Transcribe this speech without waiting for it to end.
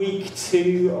Week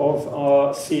 2 of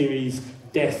our series,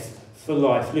 Death for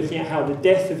Life, looking at how the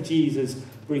death of Jesus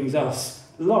brings us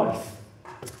life.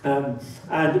 And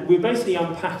we're basically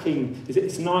unpacking,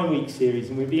 it's a 9-week series,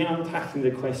 and we'll be unpacking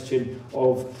the question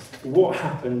of what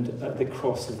happened at the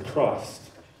cross of Christ.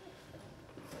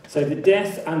 So the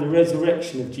death and the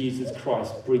resurrection of Jesus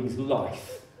Christ brings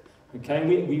life. Okay,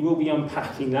 we will be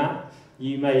unpacking that.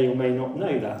 You may or may not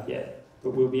know that yet,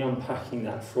 but we'll be unpacking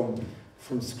that from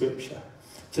Scripture.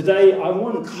 Today, I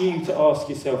want you to ask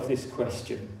yourself this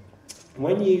question.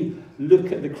 When you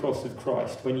look at the cross of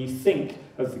Christ, when you think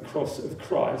of the cross of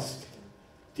Christ,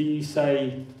 do you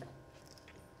say,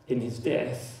 in his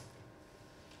death,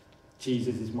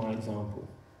 Jesus is my example?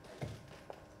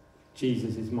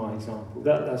 Jesus is my example.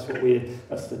 That's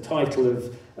the title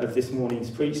of this morning's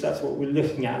preach. That's what we're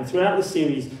looking at. And throughout the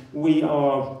series, we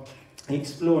are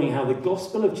exploring how the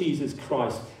gospel of Jesus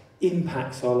Christ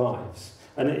impacts our lives.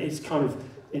 And it's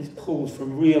pulled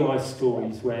from real life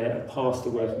stories where a pastor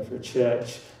working for a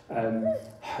church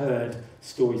heard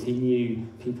stories. He knew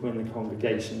people in the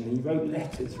congregation, and he wrote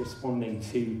letters responding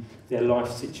to their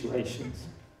life situations.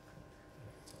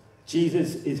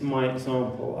 Jesus is my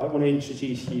example. I want to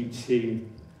introduce you to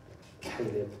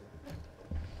Caleb.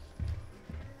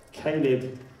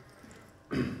 Caleb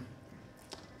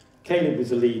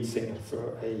was a lead singer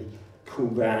for a cool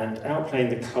band, out playing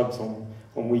the clubs on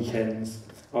weekends.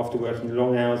 After working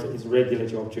long hours at his regular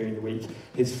job during the week,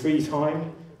 his free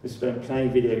time was spent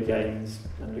playing video games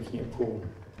and looking at porn.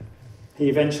 He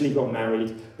eventually got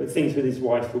married, but things with his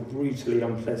wife were brutally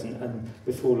unpleasant, and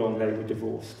before long they were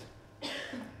divorced.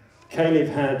 Caleb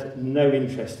had no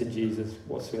interest in Jesus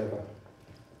whatsoever.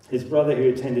 His brother, who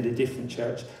attended a different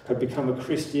church, had become a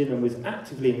Christian and was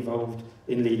actively involved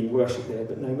in leading worship there,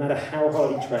 but no matter how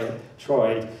hard he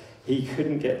tried, he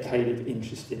couldn't get Caleb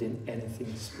interested in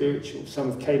anything spiritual. Some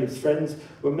of Caleb's friends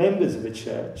were members of the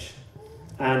church,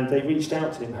 and they reached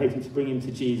out to him, hoping to bring him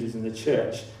to Jesus in the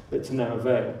church, but to no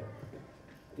avail.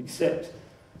 Except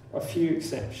a few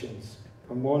exceptions.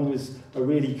 And one was a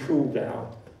really cool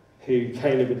gal who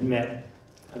Caleb had met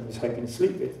and was hoping to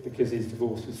sleep with because his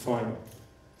divorce was final.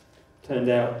 Turned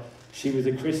out she was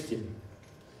a Christian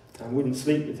and wouldn't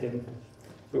sleep with him,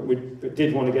 but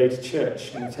did want to go to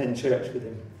church and attend church with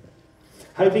him.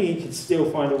 Hoping he could still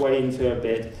find a way into her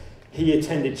bed, he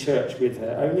attended church with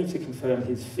her, only to confirm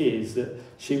his fears that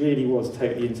she really was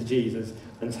totally into Jesus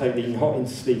and totally not into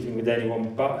sleeping with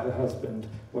anyone but her husband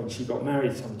when she got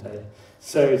married someday.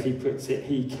 So, as he puts it,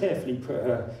 he carefully put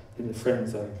her in the friend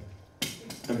zone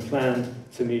and planned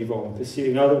to move on,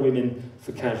 pursuing other women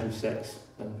for casual sex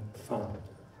and fun.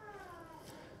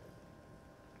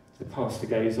 The pastor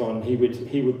goes on. He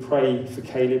would pray for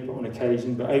Caleb on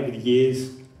occasion, but over the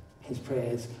years, his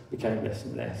prayers became less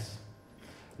and less.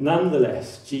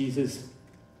 Nonetheless, Jesus,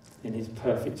 in his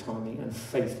perfect timing and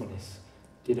faithfulness,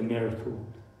 did a miracle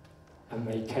and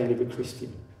made Caleb a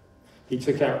Christian. He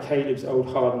took out Caleb's old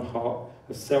hardened heart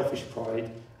of selfish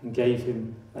pride and gave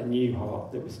him a new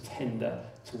heart that was tender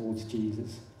towards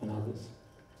Jesus and others.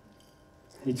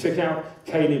 He took out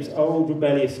Caleb's old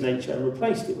rebellious nature and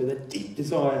replaced it with a deep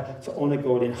desire to honour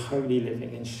God in holy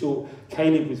living. In short,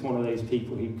 Caleb was one of those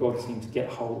people who God seemed to get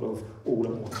hold of all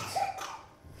at once.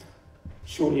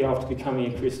 Shortly after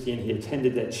becoming a Christian, he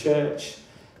attended their church.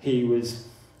 He was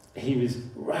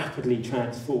rapidly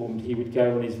transformed. He would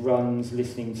go on his runs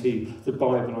listening to the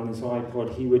Bible on his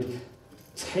iPod. He would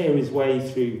tear his way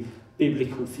through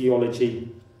biblical theology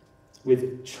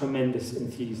with tremendous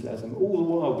enthusiasm, all the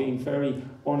while being very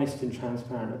honest and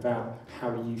transparent about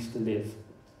how he used to live.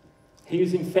 He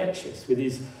was infectious with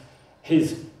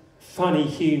his funny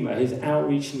humour, his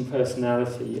outreaching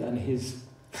personality, and his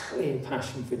clear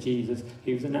passion for Jesus.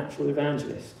 He was a natural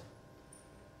evangelist.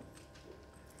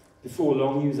 Before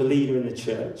long, he was a leader in the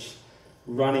church,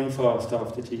 running fast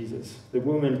after Jesus. The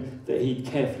woman that he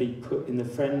carefully put in the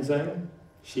friend zone,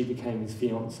 she became his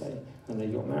fiancée, and they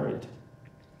got married.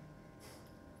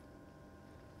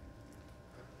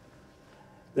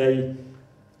 They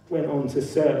went on to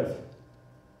serve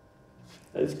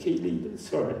as key leaders.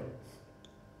 Sorry.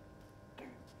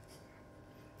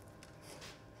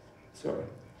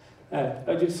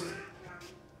 I just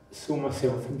saw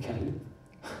myself in Caleb.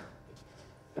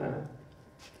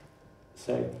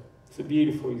 So it's a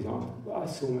beautiful example, but I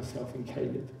saw myself in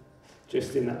Caleb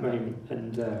just in that moment,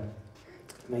 and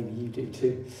maybe you do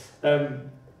too.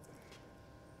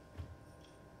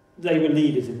 They were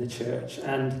leaders in the church,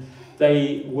 and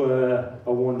they were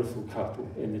a wonderful couple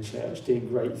in the church, doing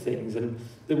great things. And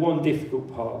the one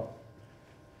difficult part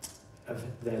of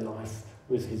their life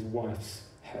was his wife's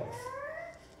health.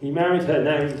 He married her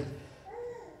now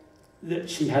that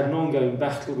she had an ongoing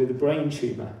battle with a brain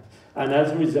tumour, and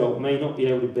as a result may not be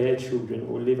able to bear children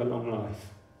or live a long life.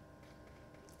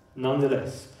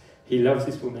 Nonetheless, he loves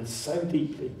this woman so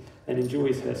deeply and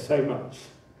enjoys her so much.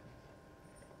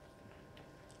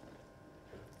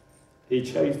 He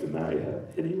chose to marry her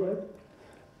anyway.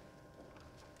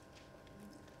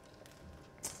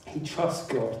 He trusts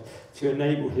God to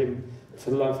enable him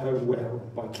to love her well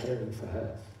by caring for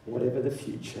her, whatever the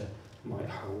future might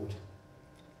hold.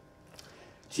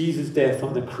 Jesus' death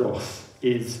on the cross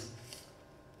is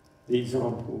the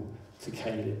example to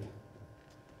Caleb.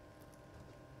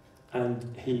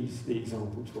 And he's the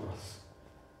example to us.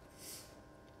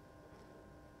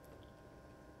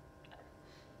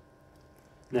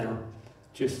 Now,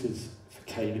 just as for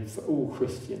Caleb, for all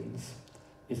Christians,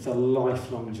 it's a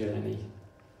lifelong journey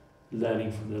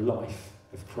learning from the life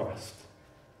of Christ.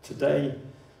 Today,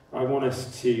 I want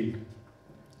us to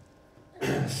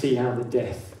see how the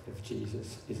death of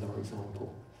Jesus is our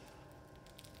example.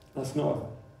 That's not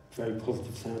a very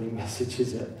positive sounding message,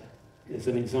 is it? It's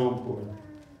an example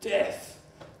of death.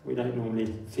 We don't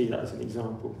normally see that as an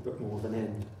example, but more of an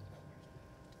end.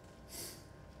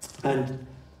 And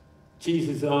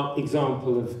Jesus'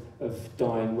 example of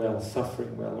dying well,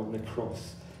 suffering well on the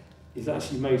cross, is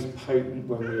actually most potent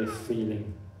when we're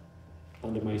feeling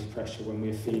under most pressure, when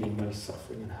we're feeling most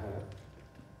suffering and hurt.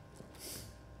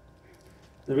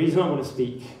 The reason I want to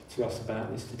speak to us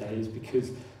about this today is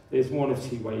because there's one of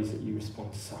two ways that you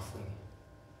respond to suffering.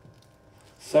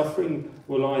 Suffering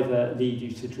will either lead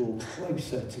you to draw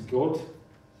closer to God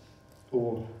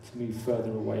or to move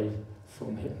further away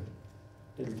from him.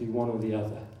 It'll do one or the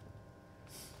other.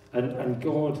 And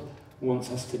God wants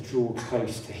us to draw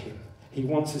close to him. He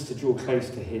wants us to draw close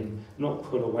to him, not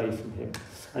pull away from him.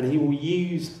 And he will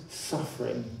use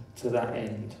suffering to that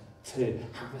end, to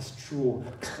have us draw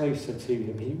closer to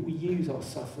him. He will use our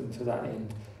suffering to that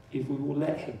end if we will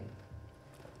let him.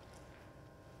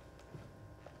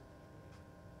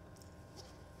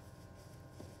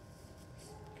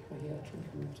 Can I get a drink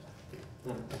of water?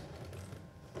 No.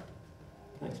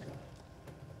 Thanks, God.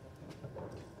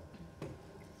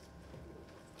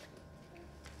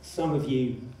 Some of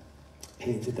you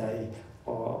here today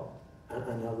are,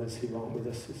 and others who aren't with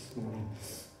us this morning,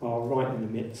 are right in the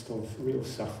midst of real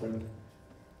suffering,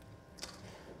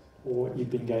 or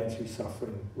you've been going through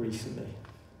suffering recently.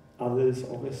 Others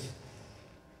of us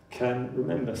can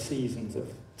remember seasons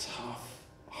of tough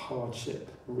hardship,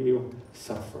 real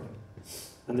suffering.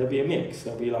 And there'll be a mix.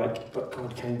 There'll be like, but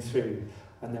God came through,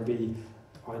 and there'll be,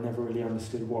 I never really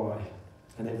understood why,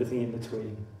 and everything in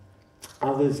between.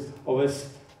 Others of us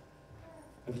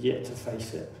have yet to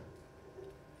face it.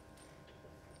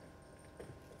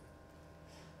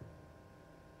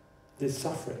 There's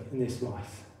suffering in this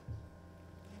life.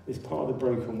 It's part of the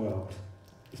broken world.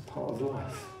 It's part of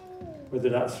life. Whether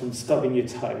that's from stubbing your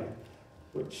toe,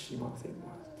 which you might think,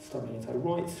 well, stubbing your toe,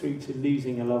 right through to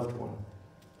losing a loved one,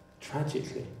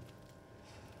 tragically.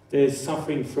 There's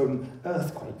suffering from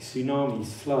earthquakes, tsunamis,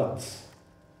 floods.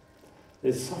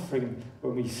 There's suffering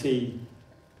when we see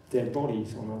dead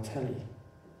bodies on our telly.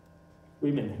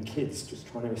 Women and kids just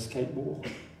trying to escape war.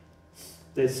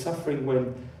 There's suffering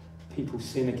when people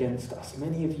sin against us.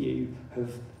 Many of you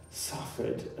have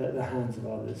suffered at the hands of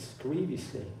others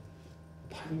grievously,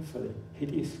 painfully,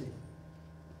 hideously.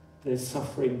 There's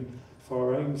suffering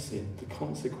for our own sin, the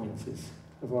consequences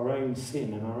of our own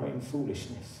sin and our own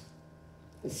foolishness.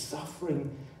 There's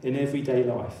suffering in everyday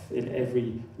life, in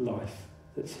every life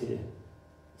that's here.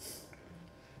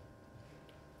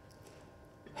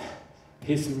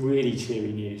 Here's some really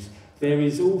cheery news. There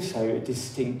is also a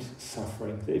distinct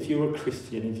suffering. That if you're a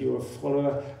Christian, if you're a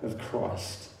follower of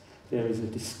Christ, there is a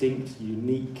distinct,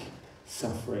 unique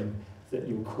suffering that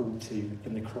you're called to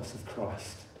in the cross of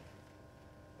Christ.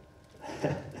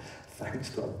 Thanks,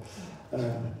 God.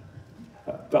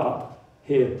 But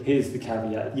here's the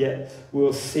caveat. Yet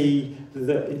we'll see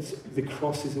that the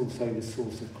cross is also the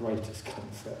source of greatest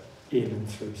comfort in and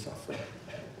through suffering.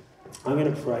 I'm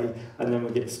going to pray, and then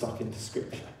we'll get stuck into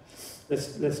Scripture.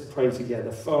 Let's pray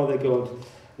together. Father God,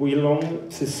 we long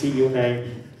to see your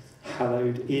name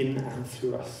hallowed in and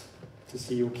through us, to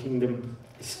see your kingdom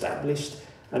established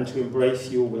and to embrace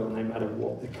your will no matter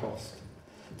what the cost,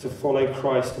 to follow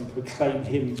Christ and proclaim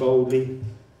him boldly,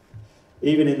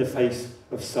 even in the face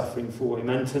of suffering for him,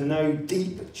 and to know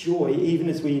deep joy even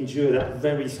as we endure that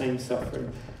very same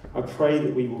suffering. I pray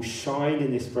that we will shine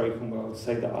in this broken world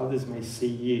so that others may see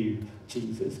you,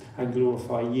 Jesus, and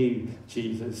glorify you,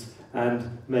 Jesus,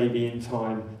 and maybe in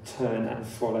time turn and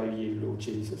follow you, Lord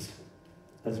Jesus,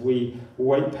 as we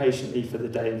wait patiently for the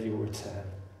day of your return.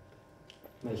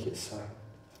 Make it so.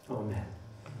 Amen.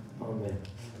 Amen.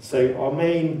 So our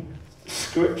main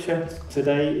scripture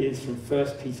today is from 1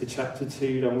 Peter chapter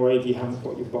 2. Don't worry if you haven't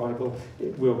got your Bible.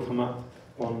 It will come up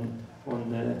on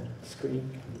the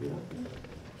screen.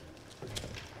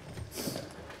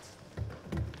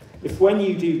 If when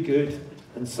you do good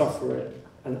and suffer it,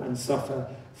 and suffer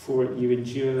for it, you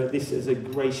endure, this is a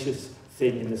gracious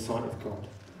thing in the sight of God.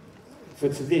 For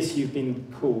to this you've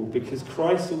been called, because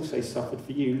Christ also suffered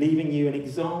for you, leaving you an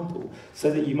example,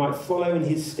 so that you might follow in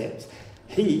his steps.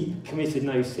 He committed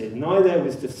no sin, neither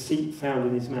was deceit found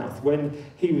in his mouth. When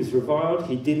he was reviled,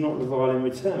 he did not revile in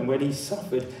return. When he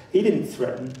suffered, he didn't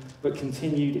threaten, but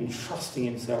continued entrusting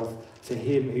himself to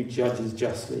him who judges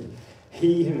justly.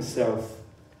 He himself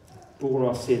bore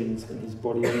our sins in his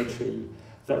body on the tree,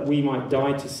 that we might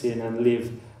die to sin and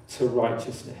live to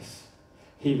righteousness.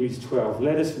 Hebrews 12.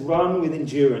 Let us run with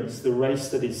endurance the race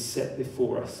that is set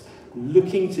before us,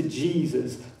 looking to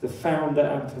Jesus, the founder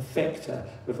and perfecter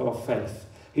of our faith,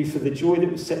 who for the joy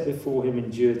that was set before him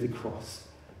endured the cross,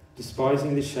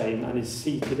 despising the shame, and is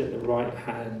seated at the right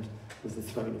hand of the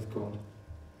throne of God.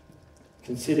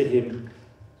 Consider him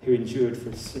who endured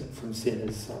from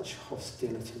sinners such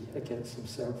hostility against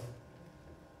himself,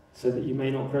 so that you may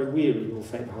not grow weary or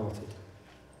faint-hearted.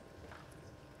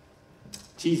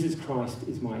 Jesus Christ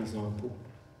is my example.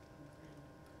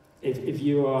 If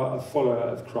you are a follower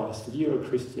of Christ, if you're a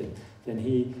Christian, then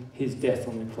his death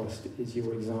on the cross is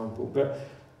your example. But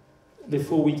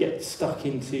before we get stuck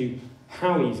into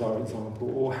how he's our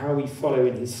example or how we follow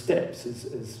in his steps,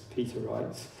 as Peter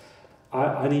writes,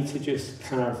 I need to just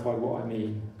clarify what I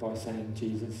mean by saying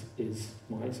Jesus is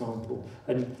my example.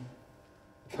 And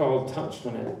Carl touched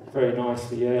on it very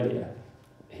nicely earlier.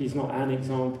 He's not an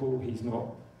example, he's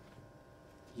not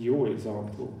your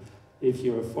example. If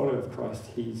you're a follower of Christ,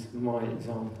 he's my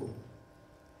example.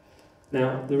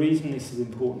 Now, the reason this is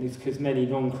important is because many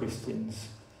non-Christians,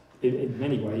 in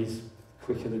many ways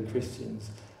quicker than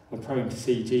Christians, are prone to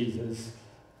see Jesus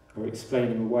or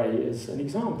explain him away as an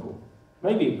example.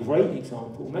 Maybe a great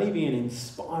example, maybe an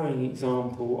inspiring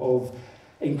example of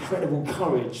incredible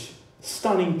courage,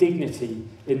 stunning dignity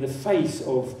in the face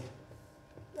of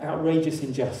outrageous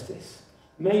injustice.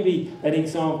 Maybe an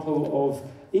example of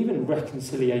even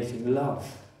reconciliating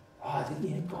love.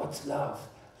 God's love.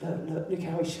 Look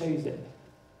how he shows it.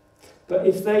 But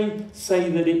if they say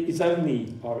that it is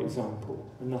only our example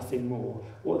and nothing more,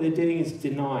 what they're doing is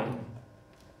denying,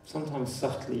 sometimes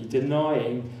subtly,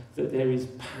 denying that there is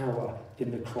power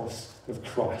in the cross of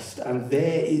Christ. And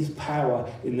there is power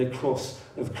in the cross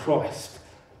of Christ.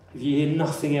 If you hear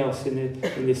nothing else in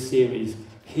this series,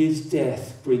 his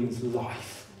death brings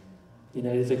life.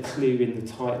 There's a clue in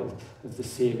the title of the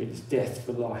series, Death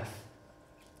for Life.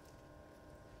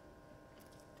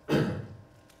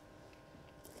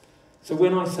 So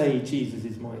when I say Jesus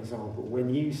is my example,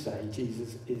 when you say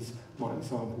Jesus is my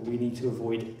example, we need to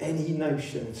avoid any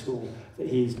notion at all that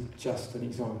he is just an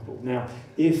example. Now,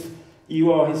 if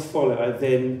you are his follower,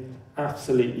 then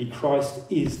absolutely Christ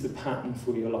is the pattern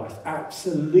for your life.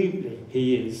 Absolutely,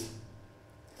 he is.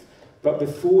 But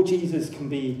before Jesus can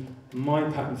be my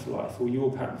pattern for life or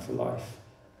your pattern for life,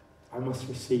 I must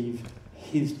receive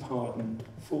his pardon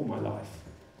for my life.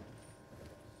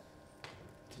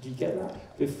 Did you get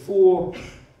that? Before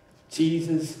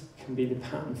Jesus can be the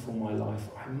pattern for my life,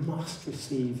 I must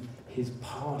receive his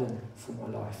pardon for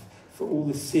my life, for all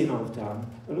the sin I've done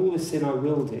and all the sin I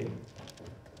will do.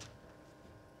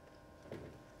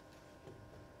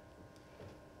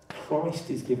 Christ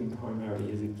is given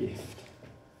primarily as a gift.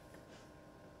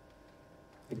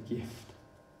 A gift.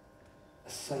 A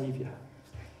saviour.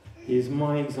 He is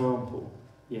my example,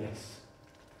 yes.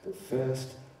 But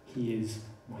first, he is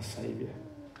my saviour.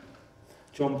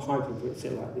 John Piper puts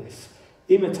it like this: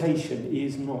 imitation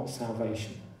is not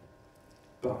salvation,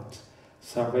 but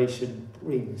salvation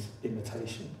brings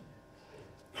imitation.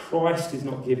 Christ is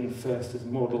not given first as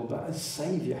model, but as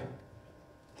saviour.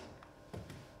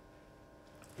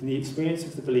 In the experience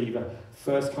of the believer,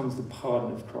 first comes the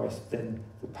pardon of Christ, then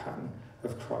the pattern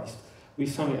of Christ. We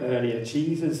sung it earlier.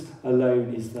 Jesus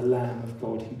alone is the Lamb of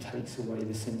God who takes away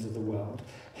the sins of the world.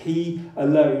 He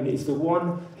alone is the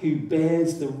one who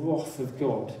bears the wrath of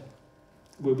God.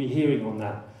 We'll be hearing on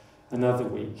that another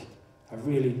week. A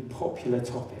really popular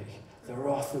topic. The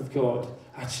wrath of God.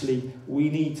 Actually, we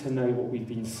need to know what we've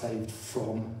been saved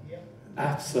from.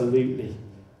 Absolutely.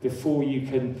 Before you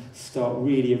can start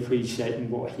really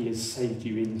appreciating what he has saved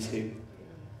you into.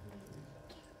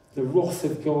 The wrath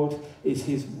of God is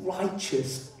his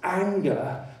righteous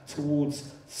anger towards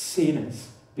sinners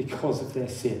because of their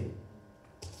sin.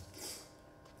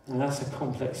 And that's a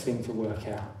complex thing to work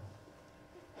out.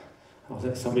 I'll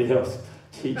let somebody else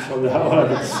teach on that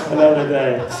one another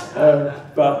day.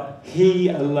 But he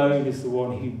alone is the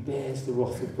one who bears the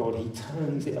wrath of God. He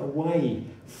turns it away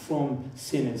from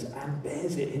sinners and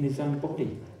bears it in his own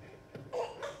body.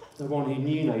 The one who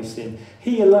knew no sin.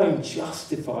 He alone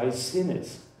justifies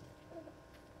sinners.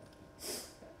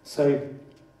 So,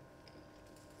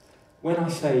 when I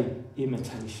say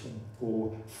imitation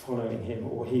or following him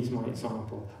or he's my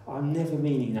example, I'm never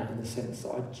meaning that in the sense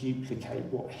that I duplicate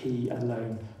what he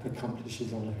alone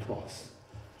accomplishes on the cross.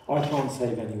 I can't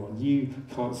save anyone. You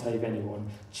can't save anyone.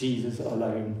 Jesus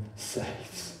alone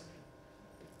saves.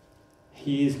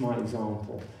 He is my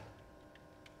example.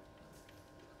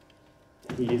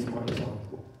 He is my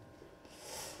example.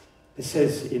 It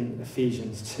says in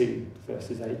Ephesians 2,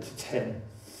 verses 8 to 10,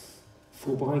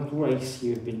 "For by grace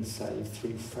you have been saved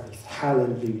through faith."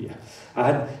 Hallelujah.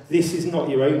 And this is not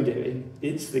your own doing.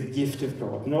 It's the gift of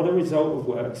God, not a result of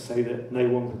works, so that no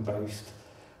one can boast.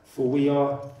 For we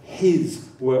are his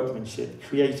workmanship,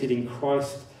 created in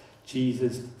Christ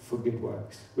Jesus for good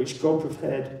works, which God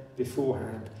prepared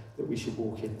beforehand that we should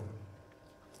walk in them.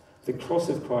 The cross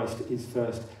of Christ is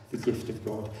first the gift of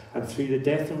God, and through the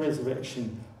death and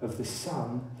resurrection of the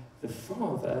Son, the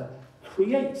Father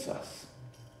creates us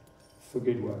for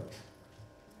good works.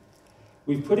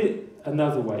 We've put it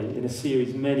another way in a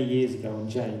series many years ago on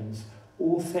James.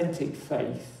 Authentic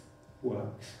faith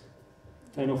works.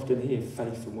 Don't often hear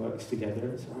faith and works together.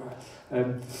 It's all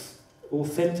right.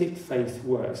 Authentic faith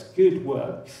works. Good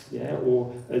works, yeah,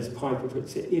 or as Piper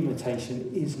puts it,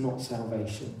 imitation is not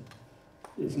salvation.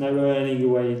 There's no earning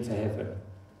your way into heaven.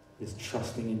 There's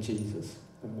trusting in Jesus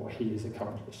and what he has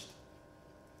accomplished.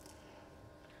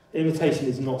 Imitation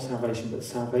is not salvation, but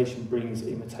salvation brings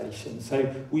imitation.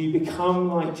 So we become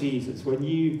like Jesus. When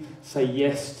you say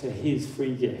yes to his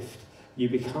free gift, you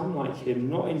become like him,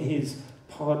 not in his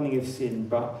pardoning of sin,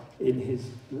 but in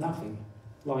his loving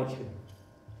like him.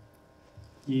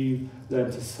 You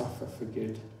learn to suffer for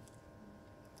good.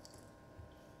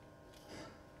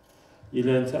 You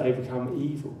learn to overcome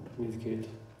evil with good.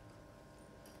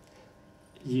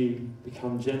 You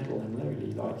become gentle and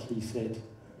lowly like he said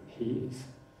he is.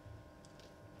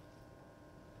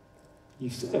 You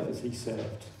serve as he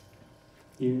served.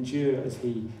 You endure as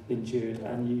he endured,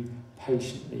 and you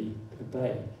patiently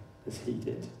obey as he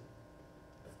did.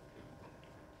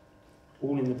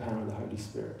 All in the power of the Holy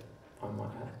Spirit, I might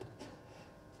add.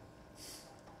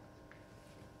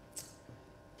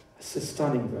 It's a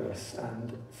stunning verse,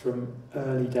 and from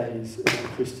early days of the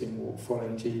Christian walk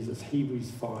following Jesus, Hebrews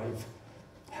 5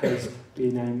 has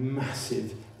been a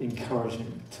massive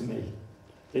encouragement to me.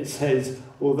 It says,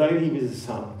 although he was a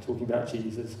son, talking about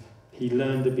Jesus, he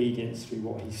learned obedience through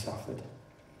what he suffered.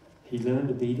 He learned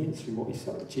obedience through what he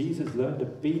suffered. Jesus learned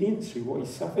obedience through what he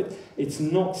suffered. It's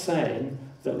not saying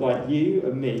that like you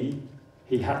and me,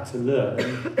 he had to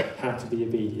learn how to be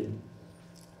obedient.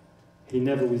 He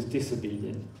never was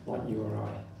disobedient like you or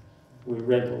I. We're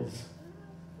rebels.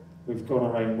 We've gone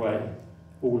our own way,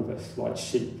 all of us, like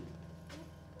sheep.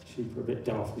 Sheep are a bit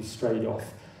daft, we strayed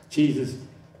off. Jesus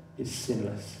is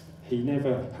sinless. He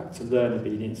never had to learn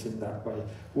obedience in that way.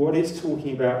 What it's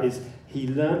talking about is he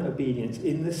learned obedience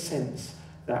in the sense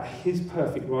that his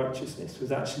perfect righteousness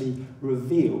was actually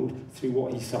revealed through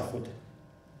what he suffered.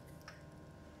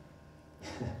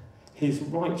 His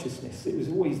righteousness, it was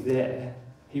always there.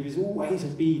 He was always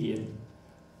obedient,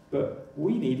 but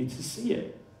we needed to see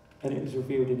it, and it was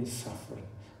revealed in his suffering.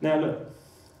 Now look,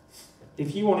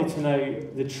 if you wanted to know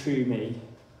the true me,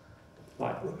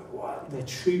 like the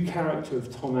true character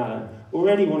of Tom Allen, or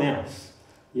anyone else,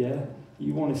 yeah,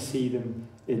 you want to see them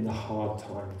in the hard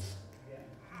times.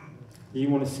 You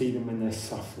want to see them when they're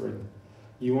suffering.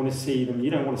 You want to see them, you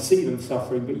don't want to see them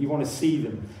suffering, but you want to see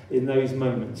them in those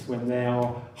moments when they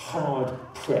are hard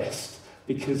pressed.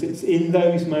 Because it's in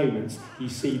those moments you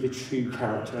see the true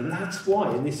character. And that's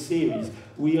why in this series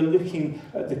we are looking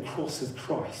at the cross of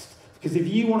Christ. Because if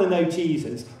you want to know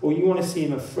Jesus, or you want to see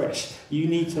him afresh, you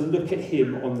need to look at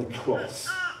him on the cross.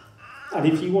 And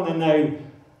if you want to know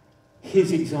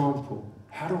his example,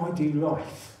 how do I do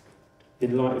life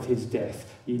in light of his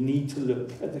death, you need to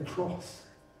look at the cross.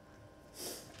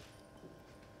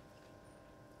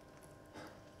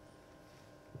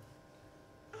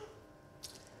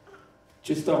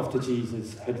 Just after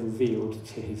Jesus had revealed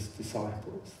to his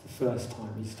disciples, the first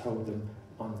time he's told them,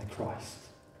 I'm the Christ,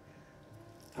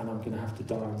 and I'm going to have to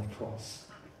die on the cross.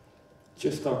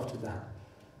 Just after that,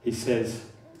 he says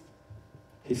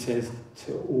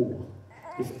to all,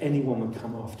 if anyone would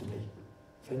come after me,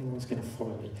 if anyone's going to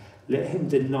follow me, let him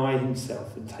deny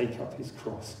himself and take up his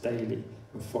cross daily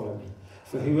and follow me.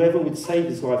 For whoever would save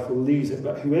his life will lose it,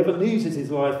 but whoever loses his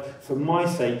life for my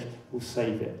sake will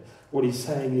save it. What he's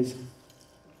saying is,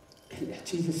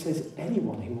 Jesus says,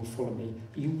 anyone who will follow me,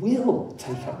 you will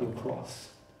take up your cross.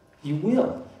 You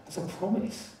will. That's a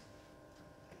promise.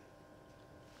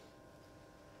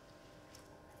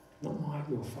 Not my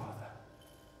will, Father,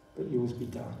 but yours be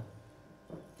done.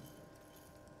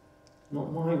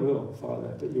 Not my will,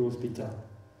 Father, but yours be done.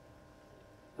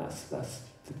 That's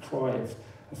the cry of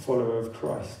a follower of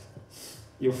Christ.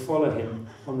 You'll follow him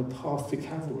on the path to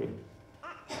Calvary.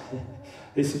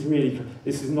 This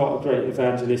is not a great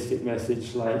evangelistic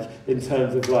message, like, in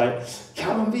terms of like,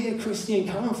 come and be a Christian,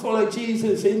 come and follow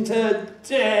Jesus into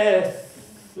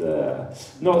death.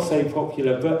 Not so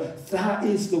popular, but that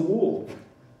is the walk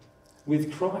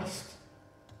with Christ.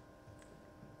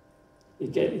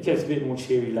 It gets a bit more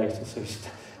cheery later, so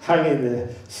hang in there,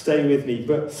 stay with me.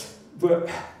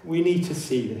 But we need to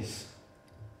see this.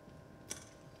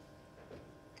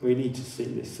 We need to see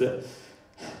this, that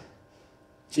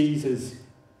Jesus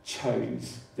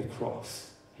chose the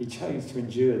cross. He chose to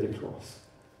endure the cross.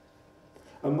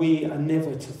 And we are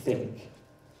never to think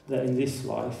that in this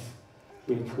life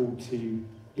we're called to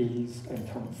ease and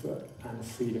comfort and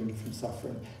freedom from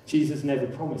suffering. Jesus never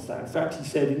promised that. In fact, he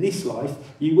said, in this life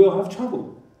you will have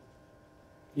trouble.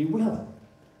 You will.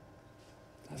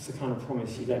 That's the kind of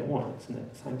promise you don't want, isn't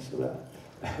it? Thanks for that.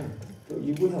 But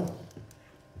you will.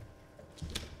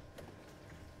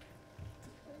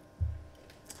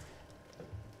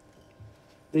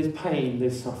 There's pain,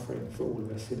 there's suffering for all of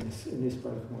us in this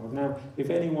broken world. Now, if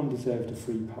anyone deserved a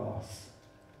free pass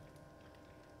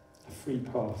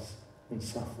on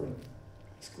suffering,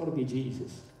 it's got to be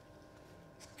Jesus.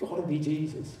 It's got to be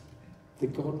Jesus, the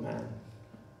God-man.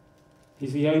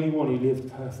 He's the only one who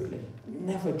lived perfectly,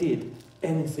 never did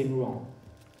anything wrong.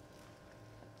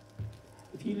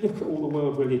 If you look at all the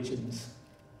world religions,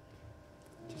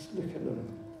 just look at them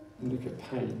and look at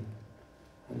pain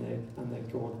and their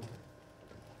God.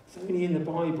 It's only in the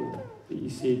Bible that you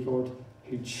see a God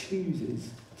who chooses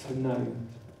to know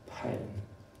pain.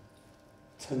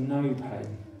 To know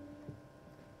pain.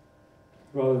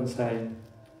 Rather than saying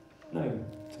no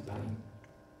to pain.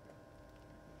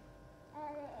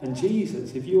 And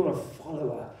Jesus, if you're a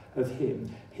follower of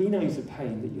him, he knows a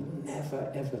pain that you'll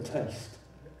never ever taste.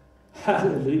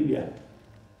 Hallelujah.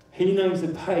 He knows a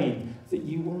pain that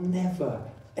you will never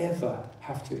ever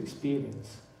have to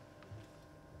experience.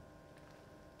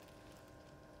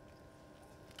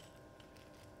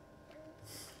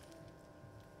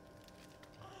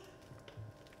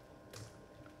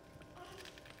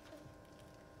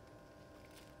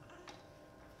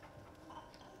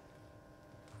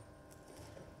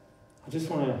 I just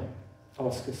want to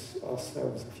ask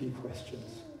ourselves a few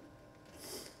questions.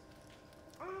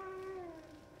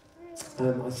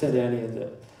 I said earlier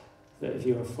that if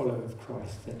you're a follower of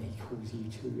Christ, then he calls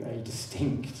you to a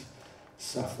distinct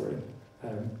suffering.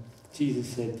 Jesus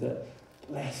said that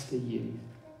blessed are you.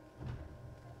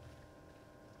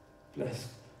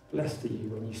 Blessed are you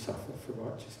when you suffer for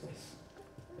righteousness.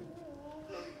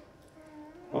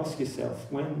 Ask yourself,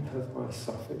 when have I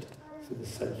suffered for the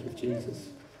sake of Jesus?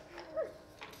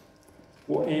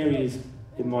 What areas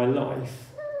in my life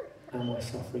am I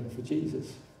suffering for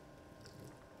Jesus?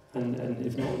 And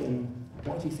if not, then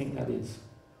why do you think that is?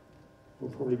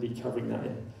 We'll probably be covering that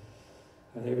in.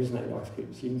 There is no life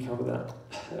groups. You can cover that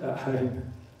at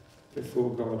home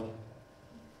before God.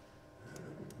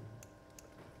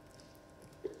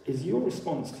 Is your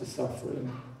response to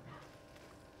suffering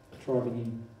driving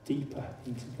you deeper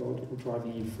into God or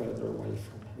driving you further away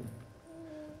from him?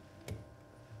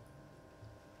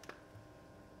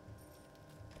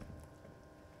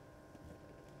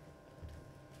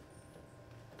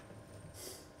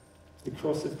 The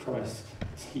cross of Christ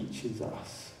teaches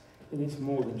us, and it's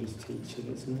more than just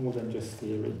teaching, it's more than just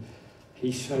theory.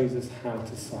 He shows us how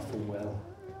to suffer well.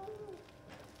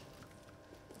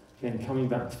 Again, coming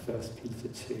back to 1 Peter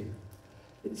 2,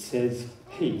 it says,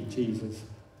 he, Jesus,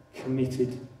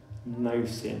 committed no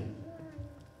sin.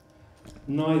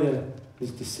 Neither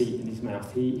was deceit in his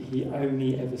mouth. He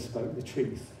only ever spoke the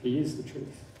truth. He is the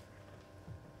truth.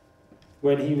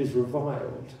 When he was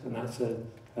reviled, and that's an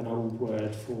old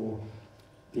word for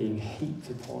being heaped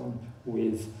upon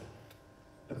with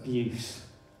abuse.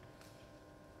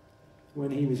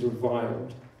 When he was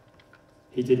reviled,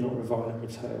 he did not revile in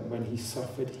return. When he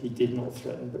suffered, he did not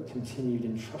threaten, but continued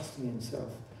entrusting himself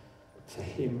to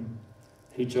him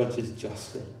who judges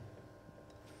justly.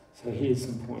 So here's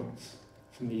some points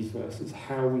from these verses.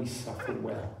 How we suffer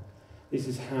well. This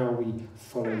is how we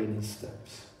follow in his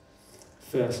steps.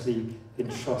 Firstly,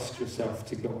 entrust yourself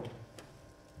to God.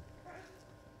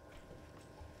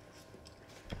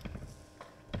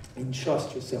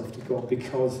 Entrust yourself to God,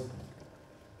 because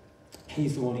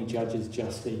He's the one who judges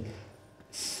justly.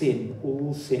 Sin,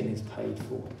 all sin is paid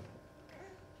for.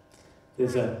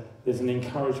 There's an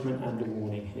encouragement and a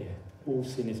warning here. All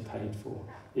sin is paid for.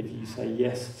 If you say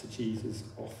yes to Jesus'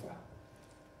 offer,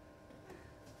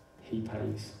 he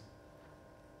pays.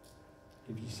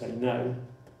 If you say no,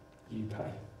 you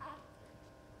pay.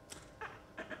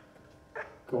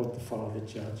 God the Father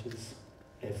judges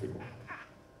everyone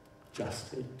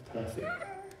justly, perfect.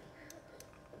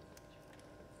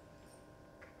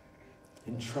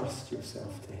 Entrust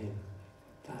yourself to him.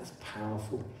 That's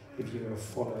powerful. If you're a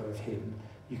follower of him,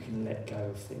 you can let go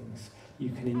of things. You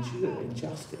can endure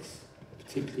injustice,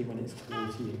 particularly when it's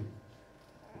towards you.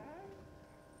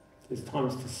 There's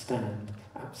times to stand,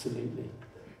 absolutely,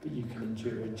 but you can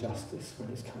endure injustice when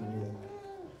it's coming your way.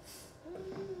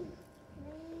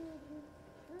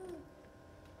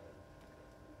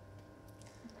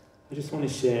 I just want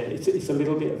to share, it's a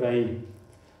little bit of a,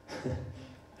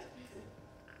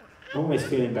 I almost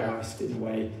feel embarrassed in a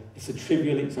way. It's a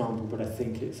trivial example, but I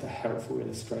think it's a helpful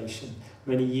illustration.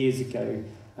 Many years ago,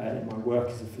 in my work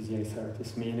as a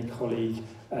physiotherapist, me and a colleague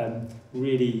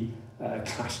really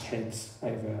clashed heads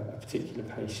over a particular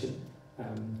patient.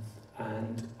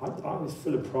 And I was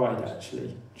full of pride,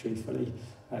 actually, truthfully.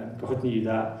 God knew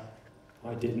that.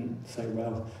 I didn't so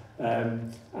well.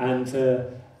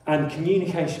 And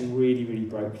communication really, really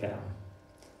broke down.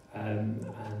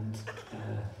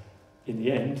 In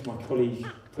the end, my colleague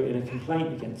put in a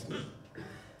complaint against me,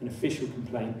 an official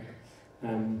complaint.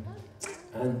 And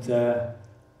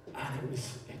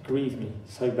it grieved me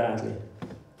so badly,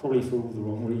 probably for all the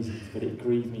wrong reasons, but it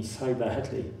grieved me so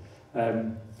badly.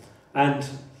 And I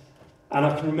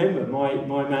can remember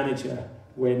my manager,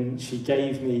 when she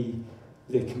gave me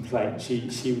the complaint,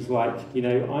 she was like, you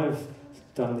know, I've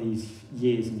done these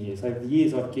years and years. Over the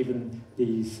years, I've given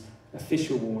these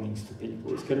official warnings to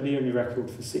people. It's going to be on your record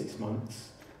for 6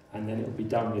 months, and then it'll be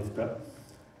done with. But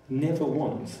never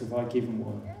once have I given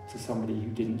one to somebody who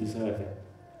didn't deserve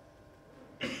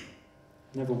it.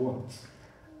 Never once.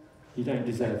 You don't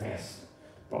deserve this,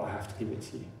 but I have to give it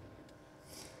to you.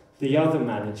 The other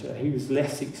manager, who was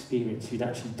less experienced, who'd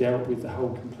actually dealt with the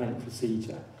whole complaint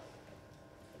procedure,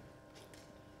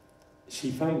 she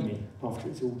phoned me after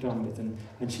it's all done with,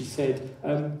 and she said,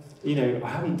 you know, I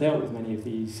haven't dealt with many of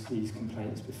these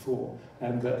complaints before,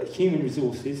 but Human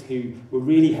Resources, who were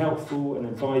really helpful and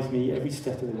advised me every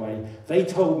step of the way, they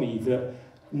told me that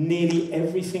nearly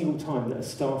every single time that a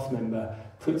staff member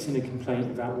puts in a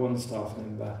complaint about one staff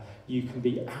member, you can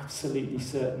be absolutely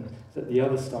certain that the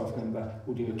other staff member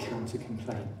will do a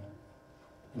counter-complaint.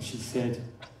 And she said,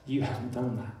 you haven't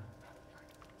done that.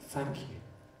 Thank you.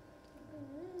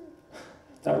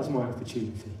 That was my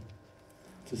opportunity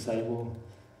to say, well,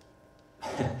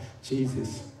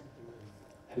 Jesus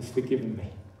has forgiven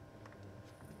me.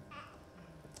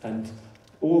 And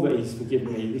all that he's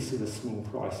forgiven me, this is a small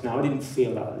price. Now, I didn't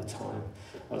feel that at the time.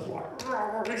 I was like,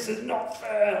 oh, this is not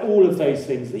fair. All of those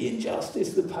things, the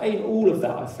injustice, the pain, all of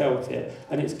that, I felt it.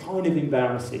 And it's kind of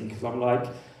embarrassing because I'm like,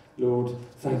 Lord,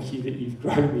 thank you that you've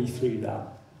grown me through that.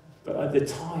 But at the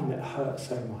time, it hurt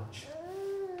so much.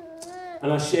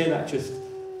 And I share that just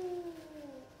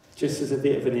as a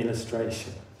bit of an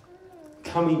illustration.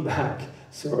 Coming back,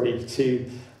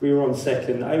 we were on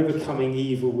second, overcoming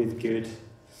evil with good.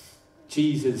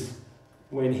 Jesus,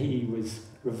 when he was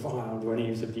reviled, when he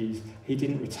was abused, he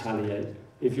didn't retaliate.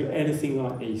 If you're anything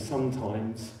like me,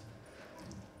 sometimes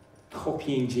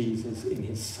copying Jesus in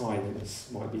his silence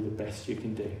might be the best you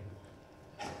can do.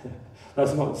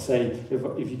 That's not to say,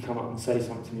 if you come up and say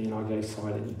something to me and I go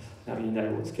silent, now you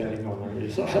know what's going on.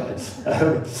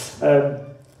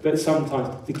 But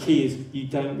sometimes the key is you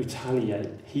don't retaliate.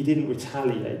 He didn't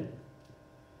retaliate.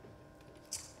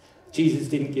 Jesus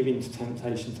didn't give in to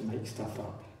temptation to make stuff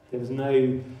up. There was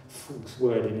no false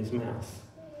word in his mouth.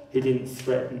 He didn't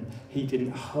threaten. He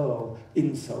didn't hurl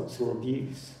insults or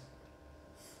abuse.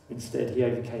 Instead, he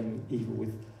overcame evil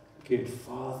with good.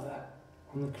 Father,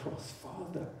 on the cross,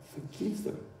 Father, forgive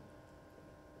them.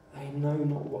 They know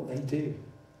not what they do.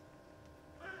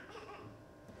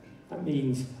 That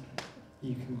means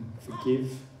you can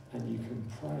forgive and you can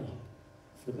pray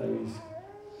for those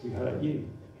who hurt you,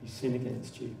 who sin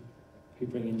against you, who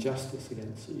bring injustice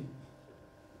against you.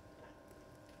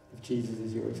 If Jesus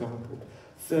is your example.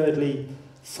 Thirdly,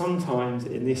 sometimes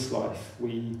in this life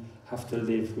we have to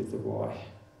live with the why.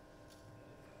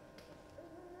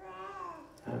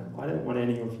 I don't want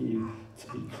any of you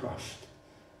to be crushed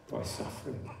by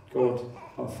suffering. God,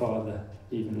 our Father,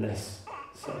 even less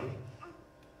so.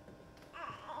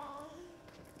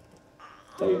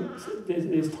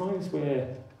 There's times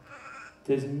where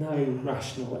there's no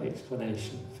rational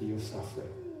explanation for your suffering.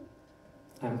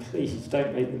 And please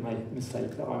don't make the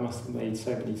mistake that I must have made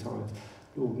so many times,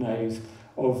 Lord knows,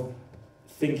 of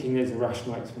thinking there's a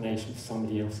rational explanation for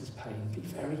somebody else's pain. Be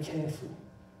very careful.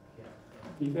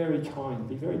 Be very kind.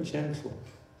 Be very gentle.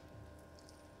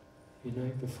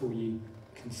 Before you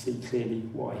can see clearly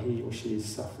why he or she is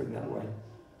suffering that way.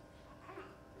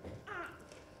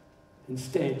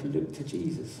 Instead, look to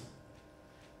Jesus.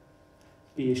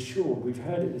 Be assured, we've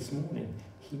heard it this morning,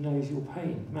 he knows your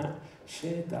pain. Matt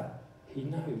shared that. He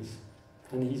knows.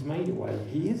 And he's made a way.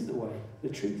 He is the way, the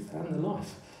truth, and the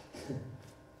life.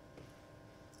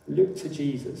 Look to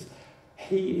Jesus.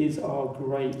 He is our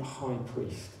great high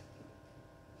priest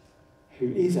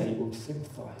who is able to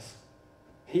sympathise.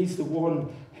 He's the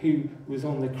one who was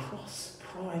on the cross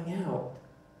crying out,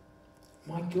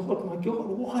 my God,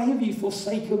 why have you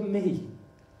forsaken me?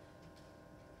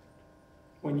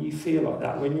 When you feel like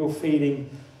that, when you're feeling,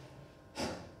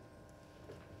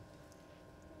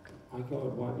 my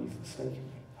God, why have you forsaken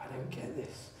me? I don't get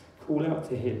this. Call out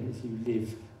to him as you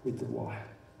live with the why.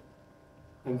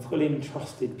 And pull in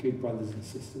trusted good brothers and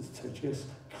sisters to just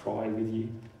cry with you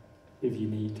if you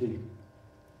need to.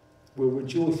 We'll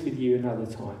rejoice with you another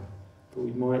time, but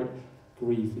we might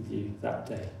grieve with you that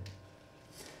day.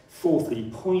 Fourthly,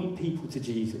 point people to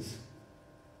Jesus.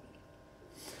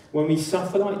 When we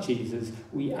suffer like Jesus,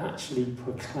 we actually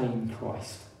proclaim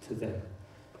Christ to them.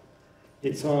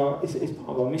 It's part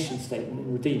of our mission statement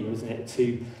in Redeemer, isn't it?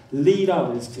 To lead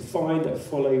others to find and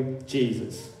follow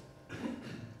Jesus.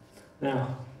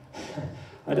 Now,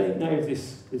 I don't know if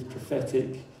this is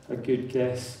prophetic, a good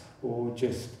guess, or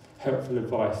just helpful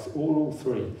advice, or all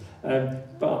three.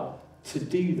 But to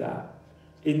do that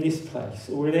in this place,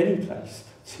 or in any place,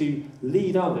 to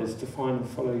lead others to find and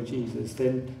follow Jesus,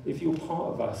 then if you're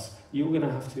part of us, you're going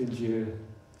to have to endure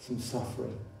some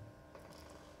suffering.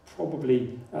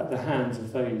 Probably at the hands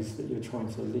of those that you're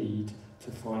trying to lead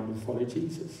to find and follow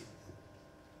Jesus.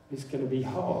 It's going to be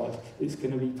hard, it's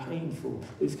going to be painful,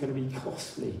 it's going to be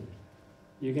costly.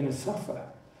 You're going to suffer.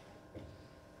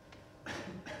 I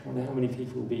wonder how many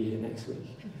people will be here next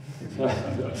week.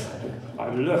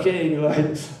 I'm looking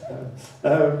like...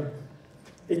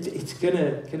 it's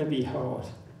gonna be hard.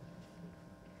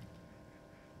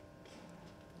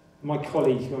 My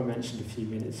colleague, who I mentioned a few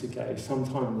minutes ago,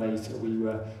 sometime later we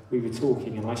were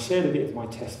talking, and I shared a bit of my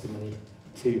testimony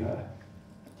to her.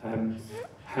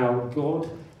 How God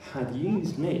had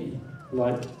used me,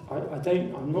 like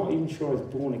I'm not even sure I was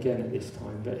born again at this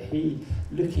time, but he,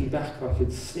 looking back, I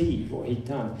could see what he'd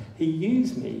done. He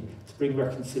used me to bring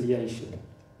reconciliation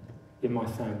in my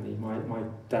family. My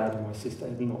dad and my sister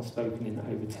had not spoken in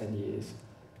over 10 years.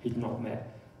 He'd not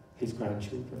met his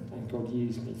grandchildren, and God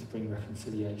used me to bring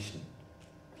reconciliation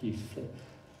beautifully.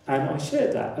 And I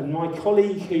shared that, and my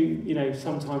colleague who,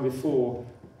 sometime before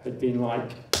had been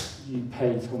like, you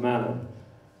pay Tom Allen,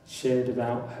 shared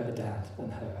about her dad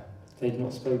and her. They'd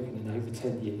not spoken in over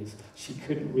 10 years. She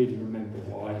couldn't really remember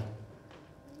why,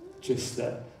 just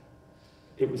that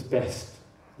it was best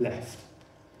left.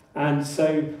 And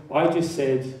so I just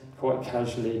said, quite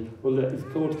casually, well, look,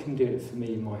 if God can do it for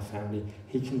me and my family,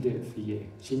 he can do it for you.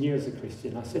 She knew as a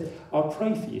Christian. I said, I'll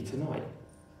pray for you tonight.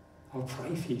 I'll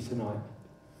pray for you tonight.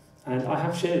 And I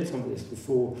have shared some of this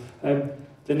before.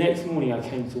 The next morning I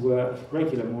came to work,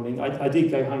 regular morning. I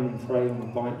did go home and pray on my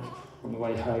bike on the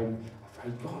way home. I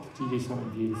prayed, God, would you do something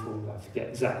beautiful? I forget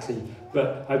exactly.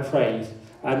 But I prayed.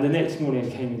 And the next morning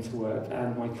I came into work,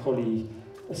 and my colleague,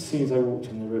 as soon as I walked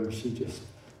in the room, she just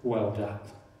welled up.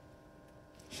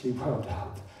 She welled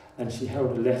up, and she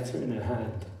held a letter in her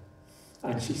hand.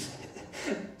 And she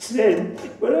said,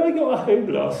 when I got home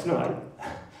last night,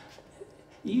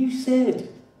 you said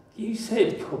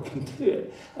God can do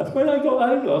it. And when I got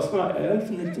home last night, I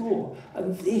opened the door,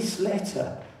 and this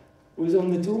letter was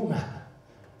on the doormat.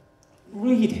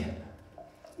 Read it.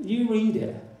 You read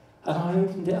it. And I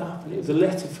opened it up, and it was a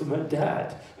letter from her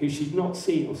dad, who she'd not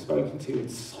seen or spoken to in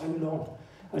so long.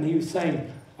 And he was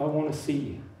saying, I want to see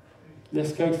you.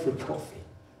 Let's go for a coffee.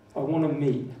 I want to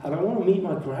meet. And I want to meet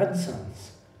my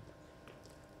grandsons.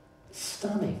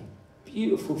 Stunning,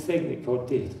 beautiful thing that God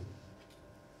did.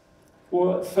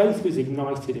 Well, faith was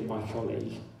ignited in my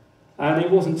colleague. And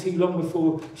it wasn't too long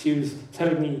before she was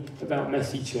telling me about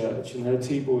Messy Church and her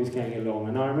two boys going along.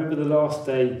 And I remember the last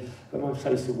day at my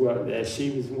place of work there,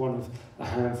 she was one of a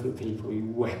handful of people who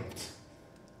wept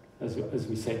as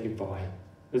we said goodbye.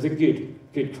 It was a good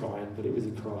crying, but it was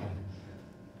a cry.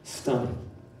 Stunning.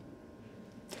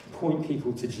 Point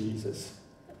people to Jesus.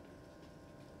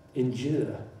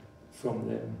 Endure from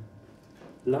them.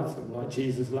 Love them like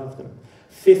Jesus loved them.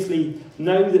 Fifthly,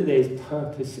 know that there's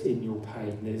purpose in your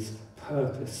pain. There's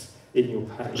purpose in your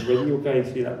pain. Whether you're going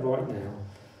through that right now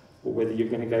or whether you're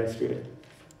going to go through it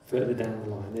further down the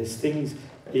line. There's things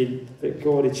that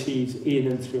God achieves in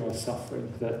and through our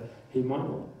suffering that he might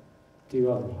not do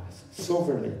otherwise.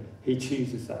 Sovereignly, he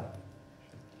chooses that.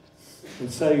 And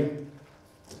so,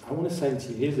 I want to say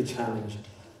to you, here's a challenge.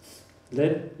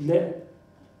 Let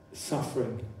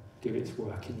suffering do its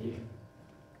work in you.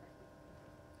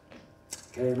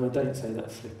 Okay, and I don't say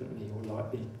that flippantly or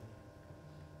lightly.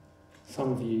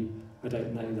 Some of you, I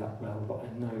don't know that well, but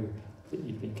I know that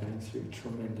you've been going through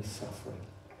tremendous suffering.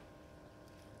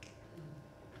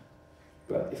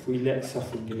 But if we let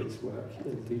suffering do its work,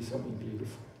 it'll do something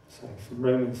beautiful. So from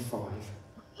Romans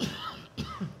 5,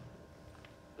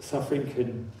 suffering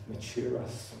can mature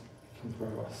us, can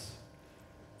grow us.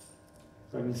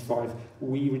 Romans 5,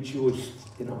 we rejoice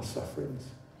in our sufferings.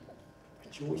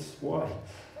 Rejoice. Why?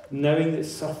 Knowing that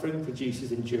suffering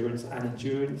produces endurance, and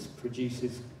endurance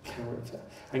produces character.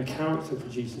 And character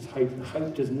produces hope, and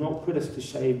hope does not put us to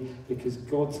shame because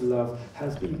God's love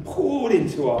has been poured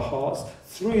into our hearts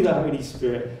through the Holy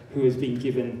Spirit who has been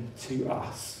given to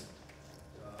us.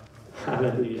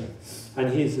 Hallelujah.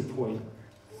 And here's the point.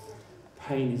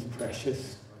 Pain is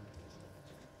precious.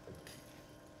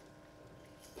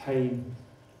 Pain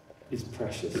is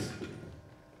precious.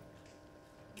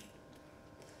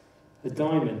 A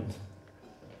diamond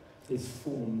is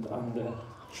formed under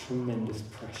tremendous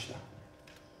pressure.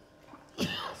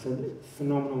 It's a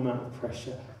phenomenal amount of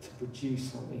pressure to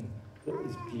produce something that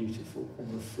is beautiful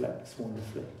and reflects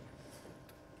wonderfully.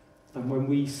 And when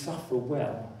we suffer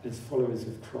well as followers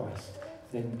of Christ,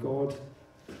 then God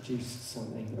produces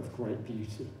something of great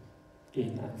beauty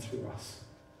in and through us.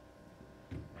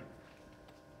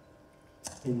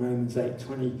 In Romans 8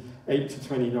 to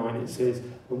 29 it says,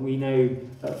 and we know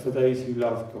that for those who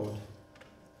love God,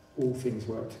 all things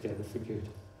work together for good.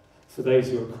 For those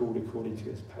who are called according to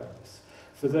his purpose.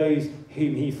 For those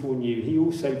whom he foreknew, he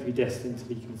also predestined to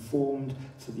be conformed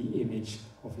to the image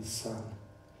of his Son,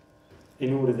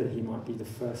 in order that he might be the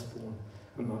firstborn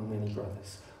among many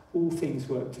brothers. All things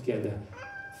work together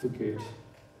for good,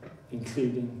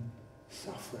 including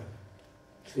suffering,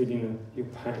 including your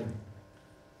pain.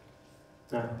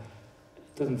 Now,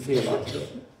 it doesn't feel like it.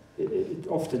 It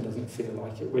often doesn't feel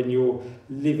like it. When you're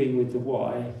living with the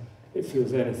why, it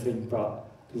feels anything but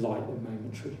light and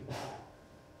momentary.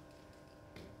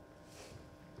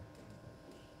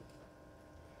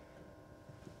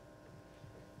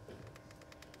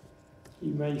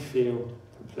 You may feel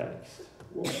perplexed.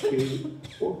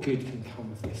 What good can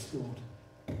come of this, Lord?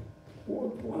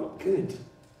 What good?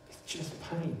 It's just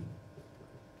pain.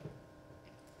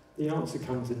 The answer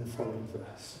comes in the following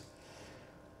verse.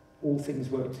 All things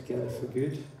work together for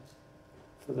good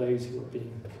for those who are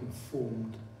being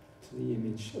conformed to the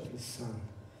image of his Son,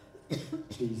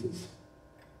 Jesus.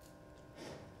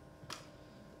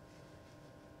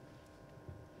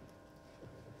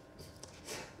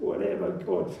 Whatever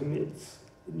God permits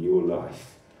in your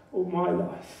life or my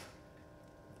life,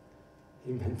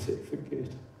 he meant it for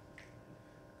good.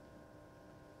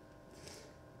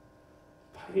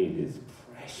 Pain is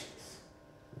precious.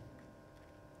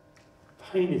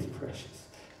 Pain is precious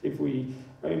if we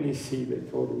only see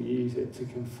that God will use it to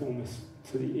conform us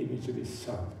to the image of his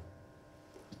Son.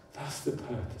 That's the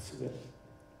purpose of it.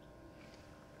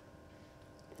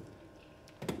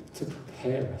 To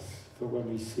prepare us for when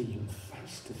we see him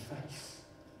face to face.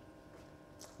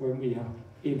 When we are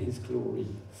in his glory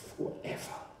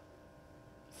forever.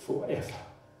 Forever.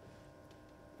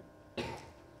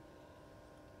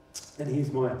 And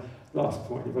here's my last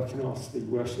point, if I can ask the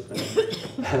worship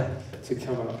band to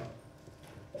come up.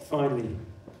 Finally,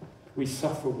 we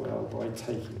suffer well by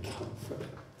taking comfort.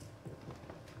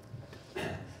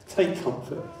 Take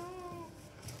comfort.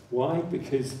 Why?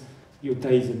 Because your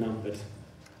days are numbered.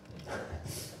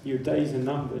 Your days are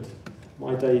numbered.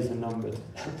 My days are numbered.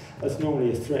 That's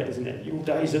normally a threat, isn't it? Your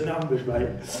days are numbered, mate.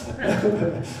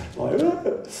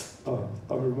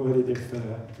 I'm reminded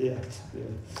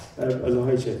of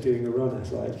Elijah doing a run.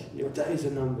 It's like, your days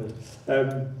are numbered.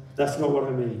 That's not what I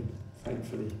mean,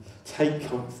 thankfully. Take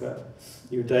comfort.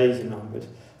 Your days are numbered.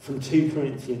 From 2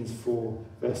 Corinthians 4,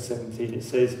 verse 17, it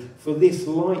says, for this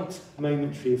light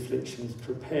momentary affliction is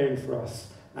preparing for us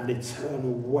an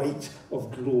eternal weight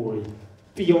of glory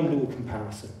beyond all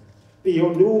comparison.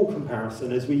 Beyond all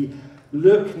comparison, as we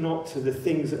look not to the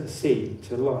things that are seen,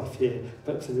 to life here,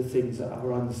 but to the things that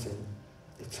are unseen,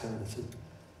 eternity.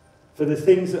 For the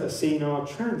things that are seen are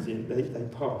transient, they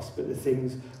pass, but the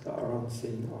things that are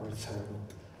unseen are eternal.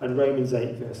 And Romans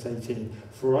 8, verse 18,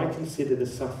 for I consider the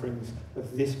sufferings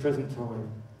of this present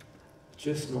time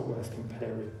just not worth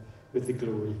comparing with the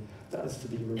glory that is to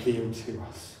be revealed to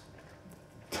us.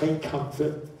 Take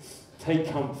comfort, Take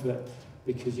comfort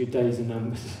because your days are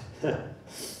numbered.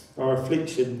 Our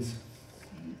afflictions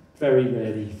very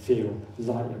rarely feel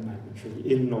light and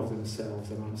momentary in and of themselves,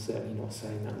 and I'm certainly not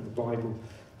saying that in the Bible.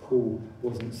 Paul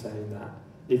wasn't saying that.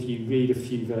 If you read a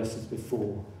few verses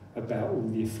before about all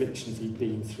the afflictions he'd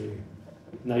been through,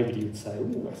 nobody would say,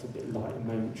 oh, that's a bit light and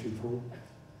momentary, Paul.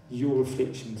 Your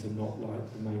afflictions are not light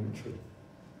and momentary.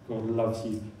 God loves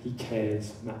you. He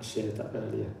cares. Matt shared that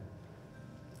earlier.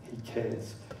 He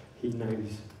cares. He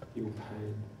knows your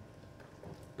pain.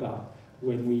 But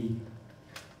when we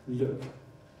look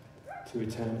to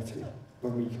eternity,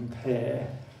 when we compare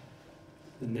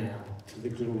the now to the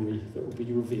glory that will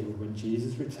be revealed when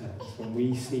Jesus returns, when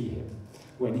we see him,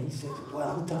 when he says,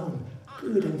 well done,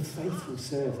 good and faithful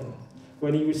servant,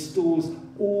 when he restores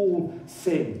all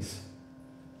things,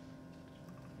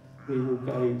 we will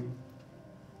go,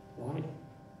 right,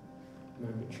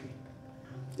 momentary.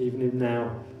 Even if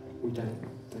now we don't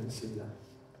see that.